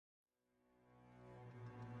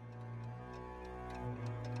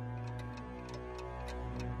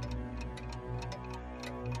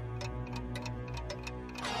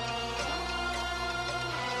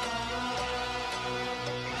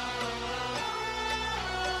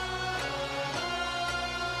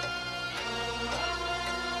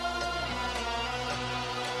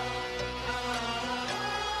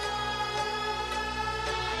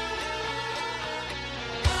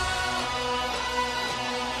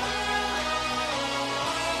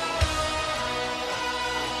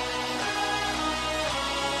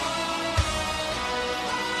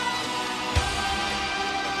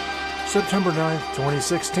September 9th,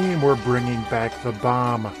 2016, we're bringing back the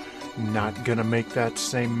bomb. Not gonna make that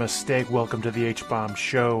same mistake. Welcome to the H-Bomb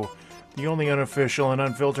Show, the only unofficial and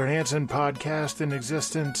unfiltered Hanson podcast in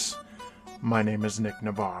existence. My name is Nick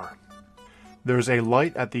Navarre. There's a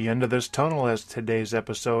light at the end of this tunnel as today's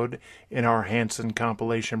episode in our Hanson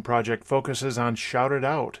compilation project focuses on Shout It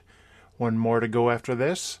Out. One more to go after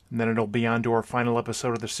this, and then it'll be on to our final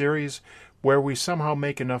episode of the series, where we somehow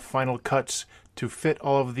make enough final cuts to fit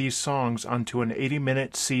all of these songs onto an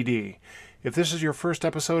 80-minute CD. If this is your first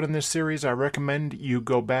episode in this series, I recommend you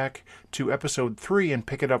go back to episode 3 and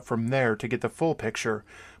pick it up from there to get the full picture.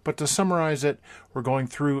 But to summarize it, we're going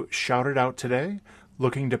through Shout It Out today,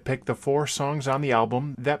 looking to pick the 4 songs on the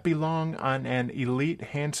album that belong on an elite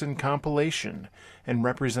Hanson compilation and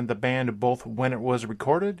represent the band both when it was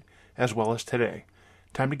recorded as well as today.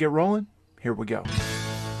 Time to get rolling? Here we go.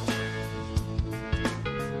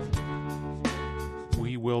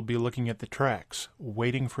 We'll be looking at the tracks,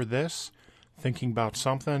 Waiting for This, Thinking About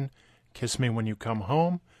Something, Kiss Me When You Come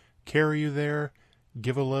Home, Carry You There,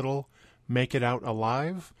 Give a Little, Make It Out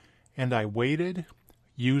Alive, And I Waited,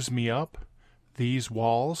 Use Me Up, These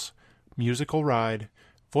Walls, Musical Ride,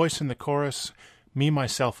 Voice in the Chorus, Me,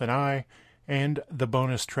 Myself, and I, and the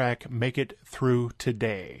bonus track, Make It Through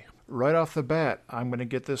Today. Right off the bat, I'm going to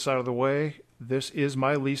get this out of the way. This is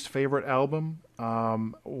my least favorite album.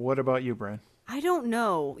 What about you, Bran? I don't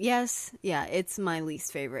know. Yes, yeah, it's my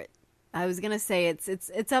least favorite. I was gonna say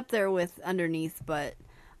it's up there with Underneath, but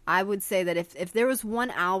I would say that if there was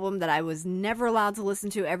one album that I was never allowed to listen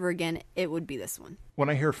to ever again, it would be this one. When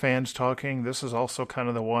I hear fans talking, this is also kind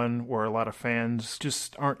of the one where a lot of fans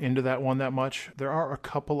just aren't into that one that much. There are a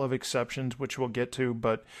couple of exceptions, which we'll get to,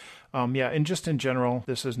 but yeah, and just in general,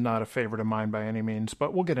 this is not a favorite of mine by any means,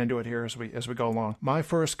 but we'll get into it here as we go along. My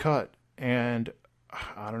first cut, and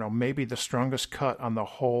I don't know, maybe the strongest cut on the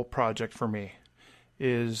whole project for me,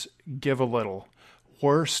 is Give a Little.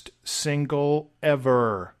 Worst single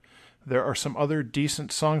ever. There are some other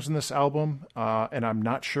decent songs in this album, and I'm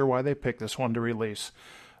not sure why they picked this one to release.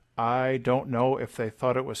 I don't know if they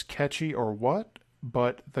thought it was catchy or what,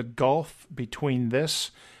 but the gulf between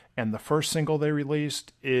this and the first single they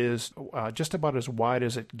released is just about as wide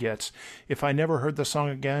as it gets. If I never heard the song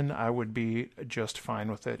again, I would be just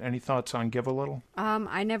fine with it. Any thoughts on Give a Little?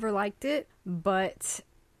 I never liked it, but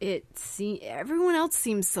everyone else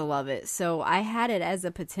seems to love it. So I had it as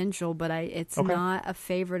a potential, but it's okay. Not a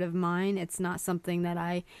favorite of mine. It's not something that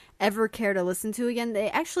I ever care to listen to again. They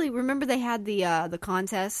actually, remember they had the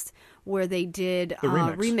contest where they did the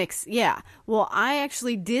remix. Yeah. Well, I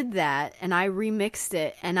actually did that and I remixed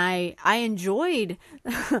it, and I enjoyed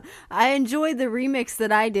I enjoyed the remix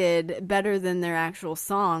that I did better than their actual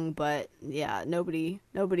song, but yeah, nobody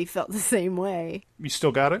felt the same way. You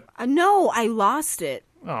still got it? No, I lost it.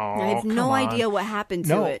 Oh, I have no idea what happened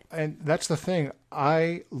to it. And that's the thing.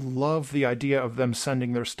 I love the idea of them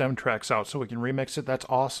sending their stem tracks out so we can remix it. That's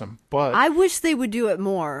awesome. But I wish they would do it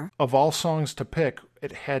more. Of all songs to pick,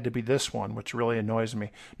 it had to be this one, which really annoys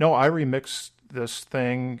me. No, I remixed this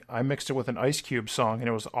thing. I mixed it with an Ice Cube song, and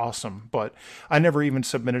it was awesome. But I never even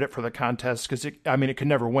submitted it for the contest because it could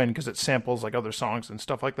never win because it samples like other songs and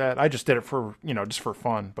stuff like that. I just did it for, just for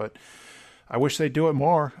fun. But I wish they'd do it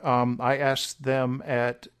more. I asked them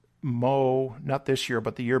at Mo, not this year,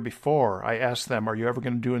 but the year before, I asked them, are you ever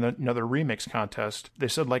going to do another remix contest? They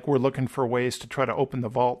said, we're looking for ways to try to open the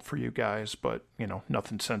vault for you guys, but,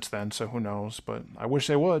 nothing since then, so who knows? But I wish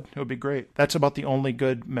they would. It would be great. That's about the only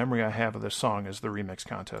good memory I have of this song is the remix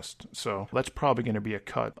contest. So that's probably going to be a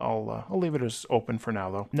cut. I'll leave it as open for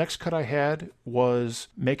now, though. Next cut I had was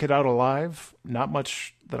Make It Out Alive. Not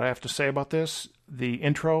much that I have to say about this. The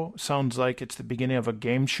intro sounds like it's the beginning of a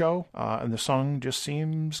game show, and the song just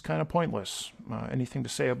seems kind of pointless. Anything to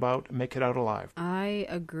say about Make It Out Alive? I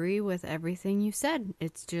agree with everything you said.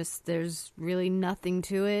 It's just, there's really nothing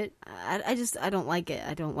to it. I don't like it.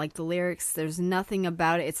 I don't like the lyrics. There's nothing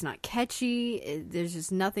about it. It's not catchy. There's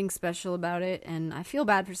just nothing special about it, and I feel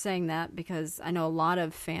bad for saying that because I know a lot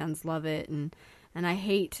of fans love it, and I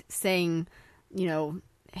hate saying,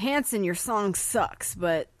 Hanson, your song sucks,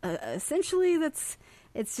 but essentially it's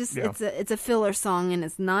a filler song, and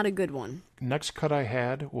it's not a good one. Next cut I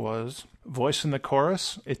had was Voice in the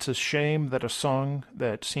Chorus. It's a shame that a song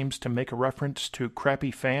that seems to make a reference to crappy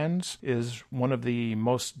fans is one of the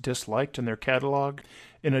most disliked in their catalog.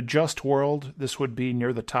 In a just world, this would be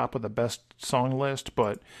near the top of the best song list,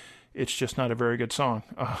 but it's just not a very good song.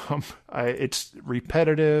 It's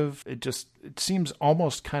repetitive. It seems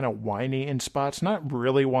almost kind of whiny in spots. Not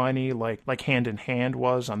really whiny like Hand in Hand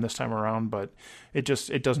was on this time around, but it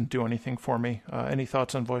doesn't do anything for me. Any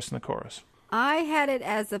thoughts on Voice in the Chorus? I had it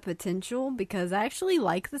as a potential because I actually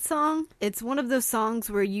like the song. It's one of those songs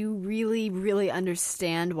where you really, really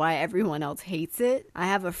understand why everyone else hates it. I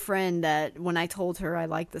have a friend that when I told her I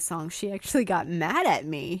liked the song, she actually got mad at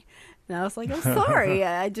me. And I was like, I'm sorry.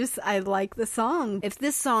 I like the song. If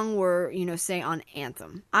this song were, say on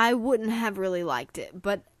Anthem, I wouldn't have really liked it.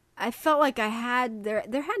 But I felt like there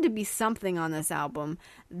had to be something on this album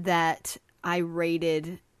that I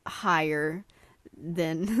rated higher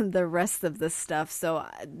than the rest of the stuff. So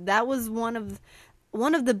that was one of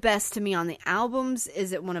the best to me on the albums.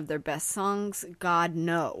 Is it one of their best songs? God,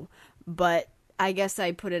 no. But I guess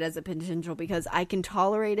I put it as a potential because I can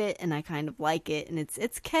tolerate it and I kind of like it, and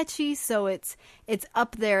it's catchy, so it's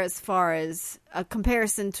up there as far as a compared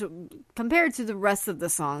to the rest of the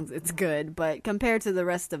songs. It's good, but compared to the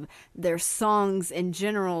rest of their songs in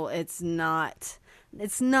general, it's not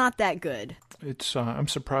that good. It's I'm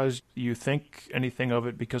surprised you think anything of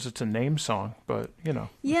it because it's a name song, but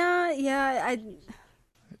Yeah,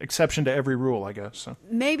 exception to every rule, I guess. So.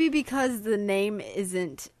 Maybe because the name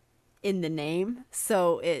isn't in the name,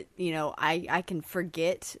 so it I can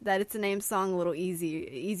forget that it's a name song a little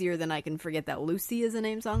easier than I can forget that Lucy is a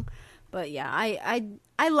name song. But yeah,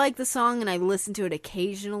 I like the song and I listen to it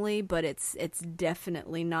occasionally, but it's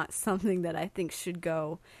definitely not something that I think should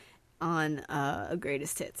go on a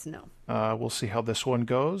greatest hits. No. We'll see how this one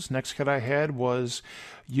goes. Next cut I had was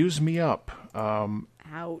Use Me Up.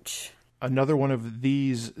 Ouch. Another one of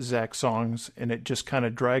these Zach songs, and it just kind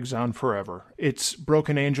of drags on forever. It's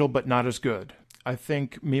Broken Angel, but not as good. I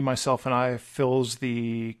think Me, Myself, and I fills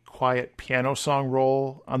the quiet piano song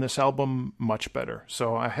role on this album much better.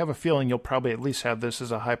 So I have a feeling you'll probably at least have this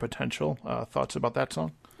as a high potential. Thoughts about that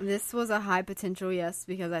song? This was a high potential, yes,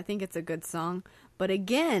 because I think it's a good song. But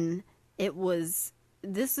again,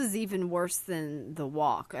 this is even worse than The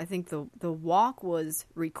Walk. I think the Walk was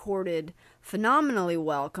recorded phenomenally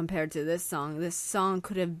well compared to this song. This song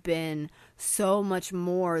could have been so much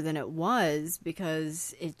more than it was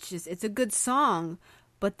because it's a good song,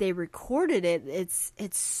 but they recorded it.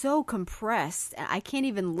 It's so compressed. I can't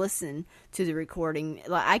even listen to the recording.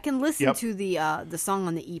 Like I can listen to the song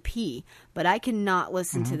on the EP, but I cannot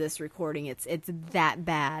listen to this recording. It's that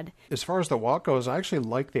bad. As far as The Walk goes, I actually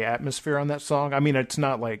like the atmosphere on that song. I mean, it's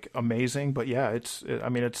not like amazing, but yeah, it's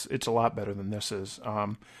a lot better than this is.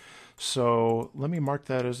 So let me mark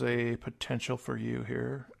that as a potential for you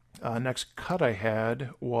here. Next cut I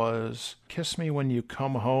had was Kiss Me When You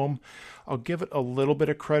Come Home. I'll give it a little bit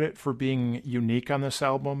of credit for being unique on this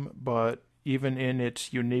album, but even in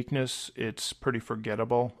its uniqueness, it's pretty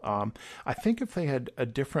forgettable. I think if they had a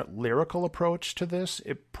different lyrical approach to this,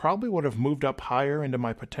 it probably would have moved up higher into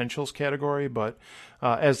my potentials category, but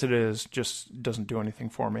as it is, just doesn't do anything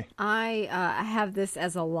for me. I have this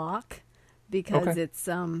as a lock because it's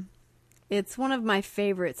one of my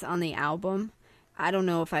favorites on the album. I don't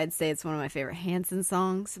know if I'd say it's one of my favorite Hanson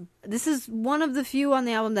songs. This is one of the few on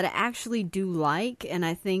the album that I actually do like, and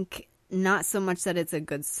I think not so much that it's a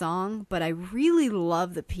good song, but I really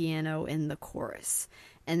love the piano in the chorus.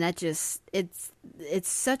 And that just, it's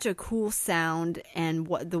such a cool sound, and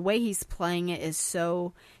the way he's playing it is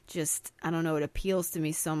so just, I don't know, it appeals to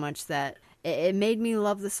me so much that it made me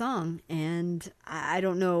love the song. And I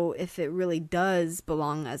don't know if it really does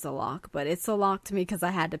belong as a lock, but it's a lock to me because I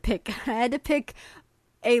had to pick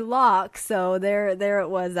a lock. So there it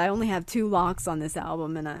was. I only have 2 locks on this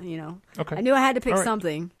album, and I knew I had to pick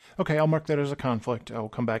something. Okay, I'll mark that as a conflict. I'll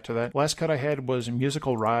come back to that. Last cut I had was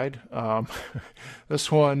Musical Ride.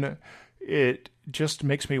 This one, it just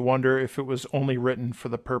makes me wonder if it was only written for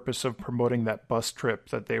the purpose of promoting that bus trip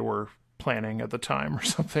that they were planning at the time or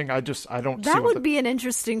something. I don't see that would be an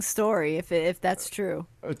interesting story if that's true.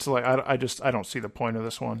 It's like I don't see the point of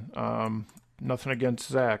this one. Nothing against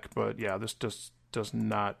Zach, but yeah, this just does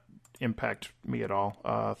not impact me at all.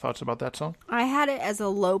 Thoughts about that song? I had it as a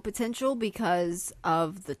low potential because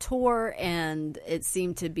of the tour, and it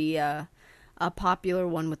seemed to be a popular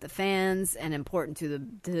one with the fans and important to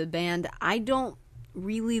the band. I don't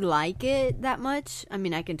really like it that much. I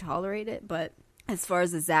mean, I can tolerate it, but as far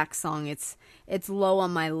as the Zach song, it's low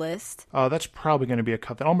on my list. That's probably going to be a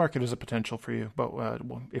cut. I'll mark it as a potential for you, but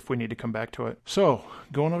if we need to come back to it. So,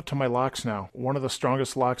 going up to my locks now. One of the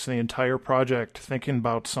strongest locks in the entire project, Thinking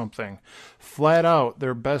About Something. Flat out,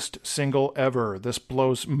 their best single ever. This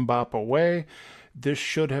blows Mbop away. This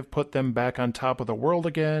should have put them back on top of the world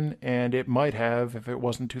again, and it might have if it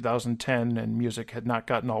wasn't 2010 and music had not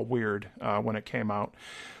gotten all weird when it came out.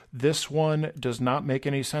 This one does not make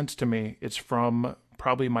any sense to me. It's from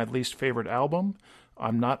probably my least favorite album.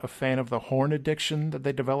 I'm not a fan of the horn addiction that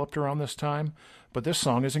they developed around this time, but this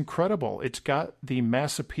song is incredible. It's got the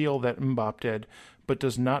mass appeal that Mbop did, but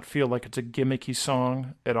does not feel like it's a gimmicky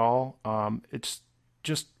song at all. It's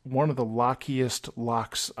just one of the lockiest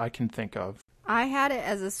locks I can think of. I had it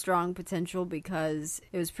as a strong potential because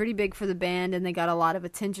it was pretty big for the band and they got a lot of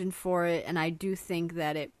attention for it, and I do think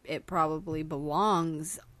that it probably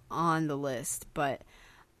belongs on the list, but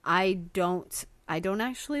I don't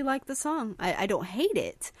actually like the song. I don't hate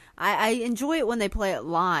it. I enjoy it when they play it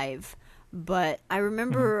live, but I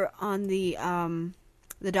remember on the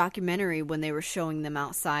documentary when they were showing them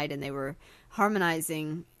outside and they were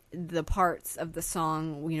harmonizing the parts of the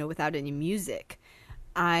song, without any music.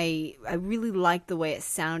 I really liked the way it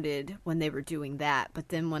sounded when they were doing that, but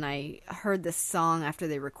then when I heard the song after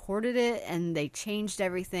they recorded it and they changed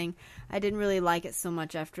everything, I didn't really like it so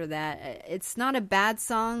much after that. It's not a bad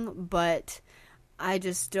song, but I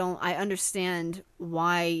just don't. I understand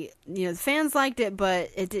why the fans liked it,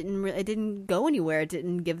 but it didn't go anywhere. It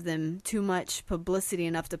didn't give them too much publicity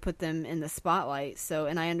enough to put them in the spotlight. So,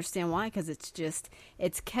 and I understand why, because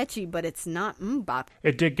it's catchy, but it's not bop.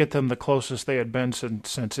 It did get them the closest they had been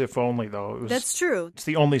since If Only, though. That's true. It's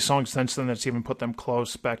the only song since then that's even put them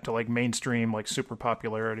close back to like mainstream, like super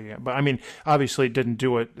popularity. But I mean, obviously, it didn't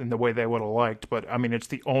do it in the way they would have liked. But I mean, it's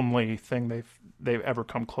the only thing they've ever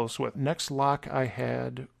come close with. Next lock I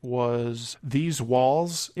had was These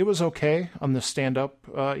Walls. It was okay on the stand-up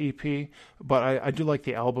EP, but I do like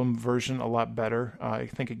the album version a lot better. I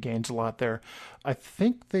think it gains a lot there. I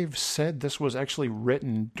think they've said this was actually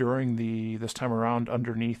written during this time around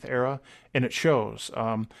Underneath era, and it shows.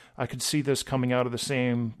 I could see this coming out of the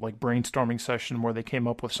same like brainstorming session where they came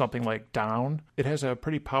up with something like Down. It has a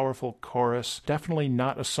pretty powerful chorus. Definitely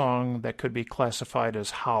not a song that could be classified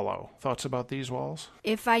as hollow. Thoughts about These Walls?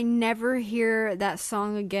 If I never hear that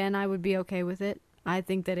song again, I would be okay with it. I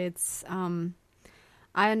think that it's...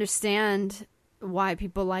 I understand why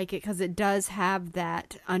people like it, because it does have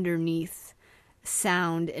that Underneath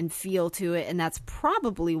sound and feel to it, and that's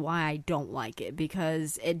probably why I don't like it,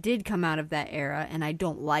 because it did come out of that era and I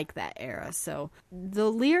don't like that era. So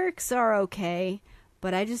the lyrics are okay,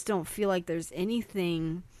 but I just don't feel like there's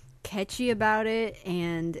anything catchy about it,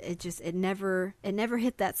 and it never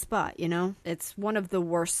hit that spot. It's one of the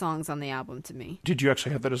worst songs on the album to me. Did you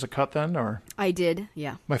actually have that as a cut then, or? I did,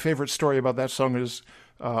 yeah. My favorite story about that song is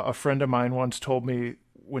a friend of mine once told me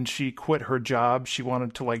when she quit her job, she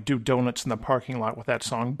wanted to like do donuts in the parking lot with that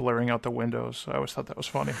song blaring out the windows. I always thought that was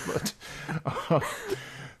funny. But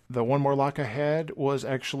the one more lock I had was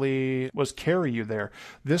Carry You There.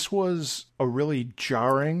 This was a really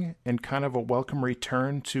jarring and kind of a welcome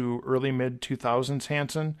return to early mid-2000s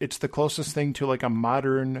Hanson. It's the closest thing to like a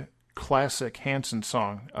modern classic Hanson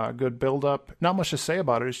song. Good build up. Not much to say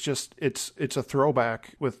about it. It's just it's a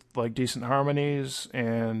throwback with like decent harmonies,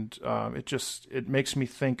 and it makes me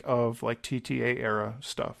think of like TTA era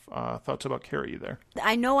stuff. Thoughts about Carry You There?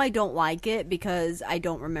 I know I don't like it because I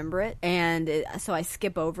don't remember it, and so I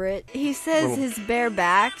skip over it. He says his bare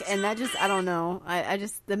back, and that just, I don't know. I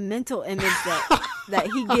just, the mental image that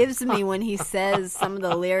he gives me when he says some of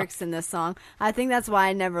the lyrics in this song, I think that's why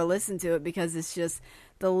I never listen to it, because it's just,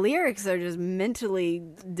 the lyrics are just mentally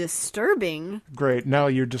disturbing. Great. Now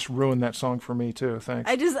you just ruined that song for me too. Thanks.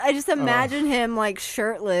 I just imagine him like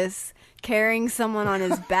shirtless, carrying someone on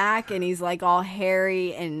his back, and he's like all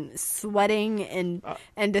hairy and sweating and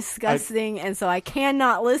disgusting, and so I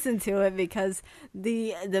cannot listen to it because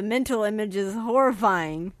the mental image is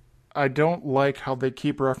horrifying. I don't like how they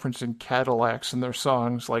keep referencing Cadillacs in their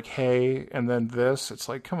songs, like Hey, and then this. It's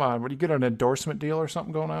like, come on, what, do you get an endorsement deal or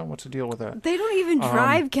something going on? What's the deal with that? They don't even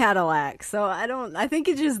drive Cadillacs, so I think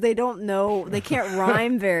it's just they don't know, they can't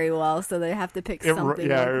rhyme very well, so they have to pick something.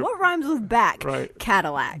 What rhymes with back? Right.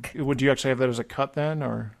 Cadillac. Would you actually have that as a cut then,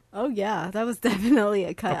 or? Oh yeah, that was definitely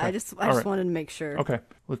a cut. Okay. I just wanted to make sure. Okay.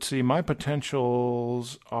 Let's see. My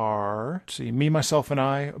potentials are, Me, Myself, and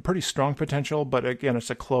I. A pretty strong potential, but again, it's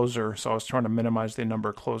a closer, so I was trying to minimize the number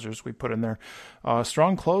of closers we put in there.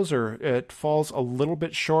 Strong closer. It falls a little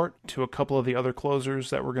bit short to a couple of the other closers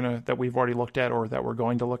that we've already looked at or that we're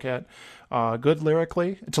going to look at. Good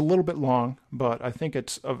lyrically. It's a little bit long, but I think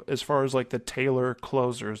it's as far as like the Taylor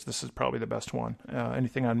closers, this is probably the best one.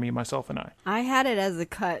 Anything on Me, Myself, and I? I had it as a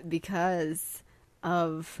cut because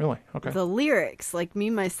of the lyrics, like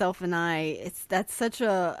Me, Myself, and I. That's such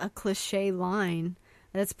a cliche line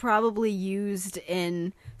that's probably used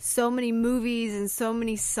in so many movies and so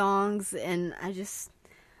many songs, and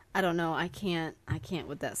I don't know. I can't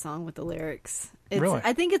with that song with the lyrics. Really?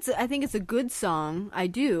 I think it's a good song. I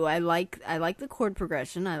do. I like the chord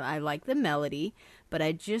progression. I like the melody, but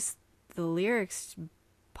I just the lyrics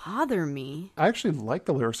bother me. I actually like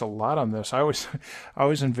the lyrics a lot on this. I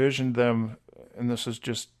always envisioned them, and this is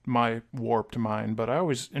just my warped mind, but I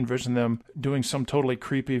always envisioned them doing some totally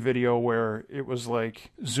creepy video where it was like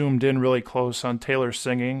zoomed in really close on Taylor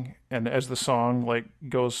singing, and as the song like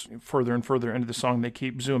goes further and further into the song, they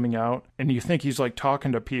keep zooming out, and you think he's like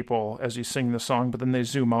talking to people as he's singing the song, but then they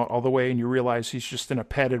zoom out all the way and you realize he's just in a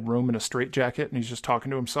padded room in a straitjacket and he's just talking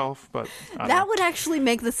to himself. But that would actually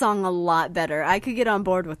make the song a lot better. I could get on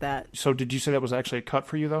board with that. So did you say that was actually a cut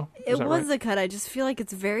for you though? It was a cut. I just feel like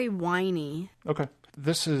it's very whiny. Okay.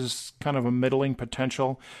 This is kind of a middling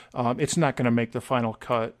potential. It's not going to make the final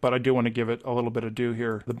cut, but I do want to give it a little bit of due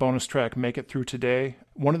here. The bonus track, Make It Through Today,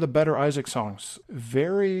 one of the better Isaac songs.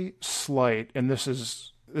 Very slight, and this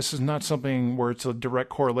is not something where it's a direct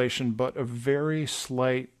correlation, but a very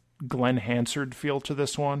slight Glenn Hansard feel to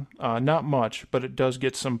this one. Not much, but it does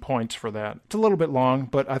get some points for that. It's a little bit long,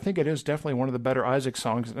 but I think it is definitely one of the better Isaac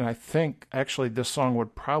songs, and I think actually this song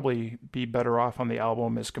would probably be better off on the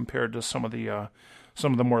album as compared to some of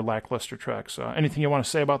the more lackluster tracks. Anything you want to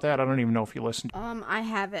say about that? I don't even know if you listened. I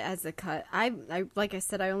have it as a cut. I like I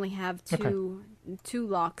said, I only have two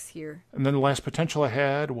locks here. And then the last potential I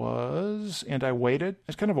had was And I Waited.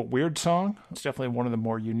 It's kind of a weird song. It's definitely one of the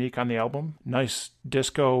more unique on the album. Nice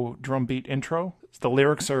disco drum beat intro. The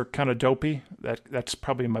lyrics are kind of dopey. That's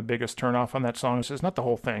probably my biggest turnoff on that song. It's not the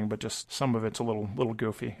whole thing, but just some of it's a little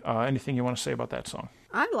goofy. Anything you want to say about that song?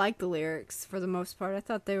 I like the lyrics for the most part. I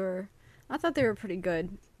thought they were pretty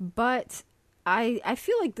good, but I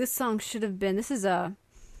feel like this song should have been.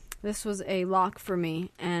 This was a lock for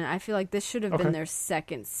me, and I feel like this should have been their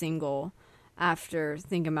second single after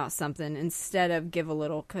Think About Something instead of Give a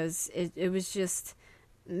Little, because it was just,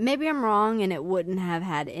 maybe I'm wrong and it wouldn't have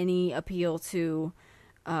had any appeal to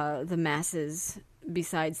the masses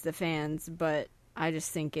besides the fans, but I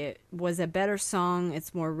just think it was a better song.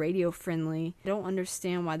 It's more radio friendly. I don't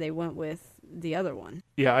understand why they went with the other one.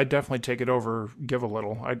 Yeah, I'd definitely take it over Give a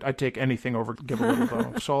Little. I'd take anything over Give a Little,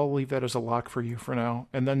 though. So I'll leave that as a lock for you for now.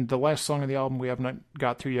 And then the last song of the album we have not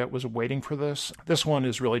got through yet was Waiting for This. This one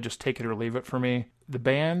is really just take it or leave it for me. The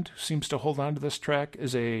band seems to hold on to this track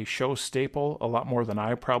as a show staple a lot more than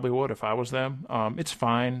I probably would if I was them. It's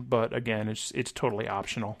fine, but again, it's totally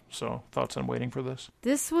optional. So thoughts on Waiting for This?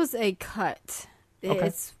 This was a cut. Okay.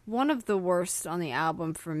 It's one of the worst on the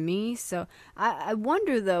album for me. So I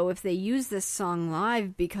wonder, though, if they use this song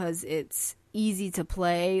live because it's easy to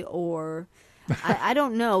play, or I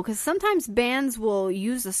don't know. Because sometimes bands will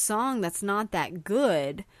use a song that's not that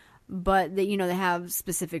good, but they have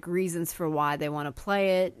specific reasons for why they want to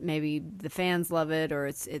play it. Maybe the fans love it, or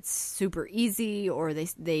it's super easy, or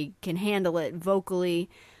they can handle it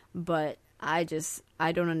vocally. But I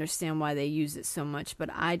don't understand why they use it so much, but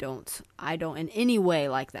I don't in any way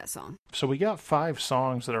like that song. So we got 5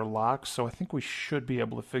 songs that are locks, so I think we should be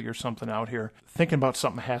able to figure something out here. Thinking About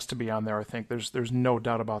Something has to be on there, I think. There's no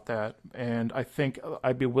doubt about that. And I think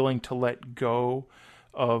I'd be willing to let go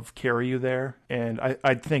of Carry You There, and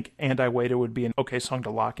I'd think And I Waited would be an okay song to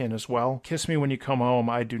lock in as well. Kiss Me When You Come Home,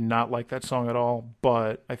 I do not like that song at all,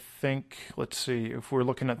 but I think, let's see, if we're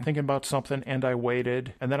looking at Thinking About Something, And I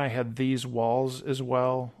Waited, and then I had These Walls as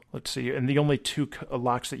well. Let's see, and the only 2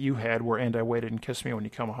 locks that you had were And I Waited and Kiss Me When You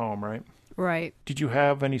Come Home, right? Right. Did you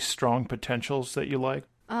have any strong potentials that you liked?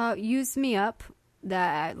 Use Me Up.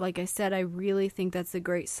 That, like I said, I really think that's a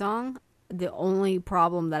great song. The only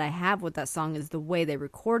problem that I have with that song is the way they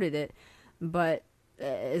recorded it. But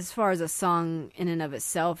as far as a song in and of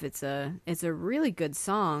itself, it's a really good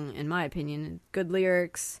song, in my opinion. Good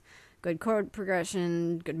lyrics, good chord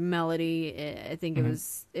progression, good melody. I think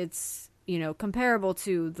it's comparable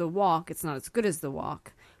to The Walk. It's not as good as The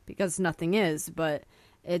Walk because nothing is, but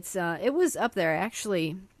it was up there.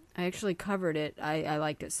 I actually covered it. I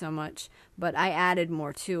liked it so much, but I added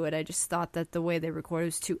more to it. I just thought that the way they recorded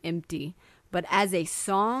was too empty. But as a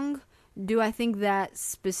song, do I think that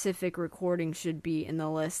specific recording should be in the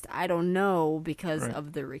list? I don't know because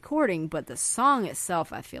of the recording, but the song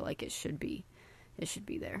itself, I feel like it should be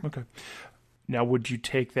there. Okay. Now, would you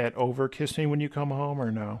take that over Kiss Me When You Come Home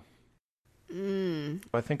or no?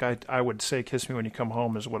 I think I would say Kiss Me When You Come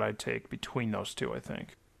Home is what I'd take between those 2, I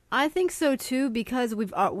think. I think so too, because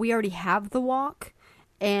we already have The Walk,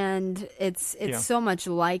 and it's so much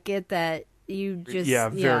like it that you just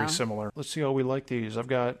very similar. Let's see how we like these. I've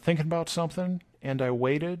got Thinking About Something, And I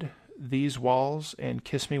Waited, These Walls, and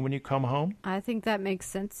Kiss Me When You Come Home. I think that makes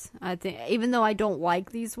sense. I think even though I don't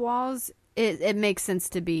like These Walls, it makes sense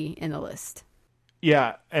to be in the list.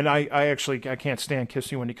 Yeah, and I can't stand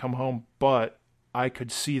Kiss Me When You Come Home, but I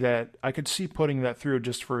could see that. I could see putting that through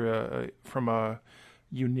just from a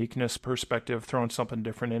uniqueness perspective, throwing something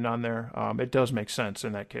different in on there, it does make sense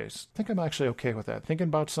in that case. I think I'm actually okay with that. Thinking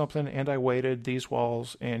about something, and I waited, These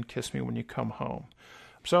Walls, and Kiss Me When You Come Home.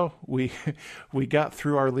 So we got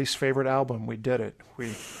through our least favorite album. We did it.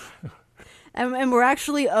 And we're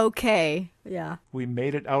actually okay. Yeah. We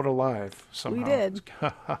made it out alive somehow. We did.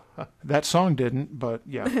 That song didn't, but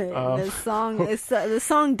yeah. The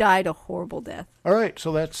song died a horrible death. All right,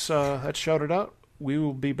 so let's shout it out. We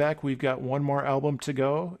will be back. We've got one more album to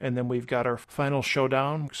go, and then we've got our final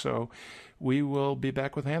showdown. So we will be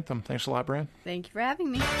back with Anthem. Thanks a lot, Bran. Thank you for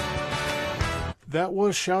having me. That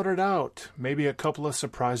was shouted out. Maybe a couple of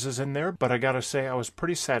surprises in there, but I gotta say I was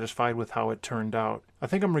pretty satisfied with how it turned out. I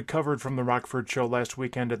think I'm recovered from the Rockford show last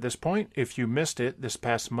weekend at this point. If you missed it, this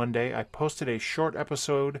past Monday, I posted a short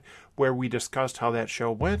episode where we discussed how that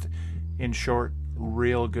show went. In short,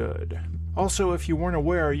 real good. Also, if you weren't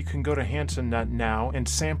aware, you can go to Hanson.now and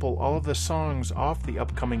sample all of the songs off the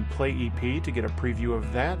upcoming Play EP to get a preview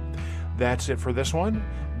of that. That's it for this one.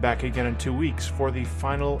 Back again in 2 weeks for the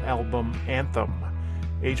final album, Anthem.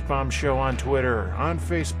 H-Bomb Show on Twitter, on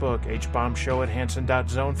Facebook,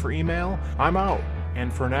 hbombshow@hanson.zone for email. I'm out.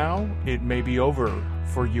 And for now, it may be over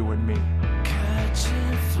for you and me.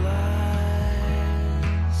 Catching flies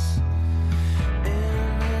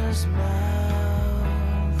in his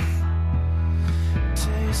mouth,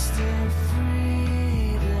 tasting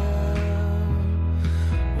freedom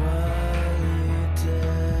while he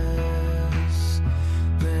does,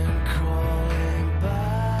 then crawling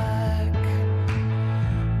back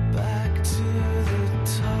to the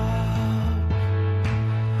top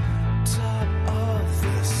of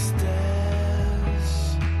the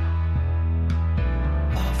stairs,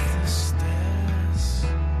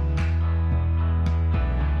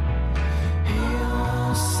 He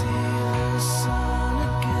won't see the sun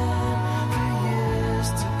again for years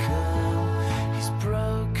to come. He's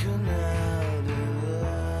broken out of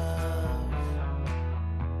love.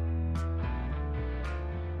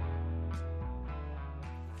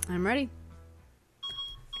 I'm ready.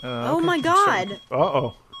 Okay. Oh my God.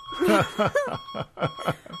 Uh-oh.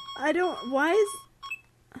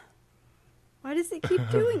 Why does it keep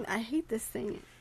doing? I hate this thing.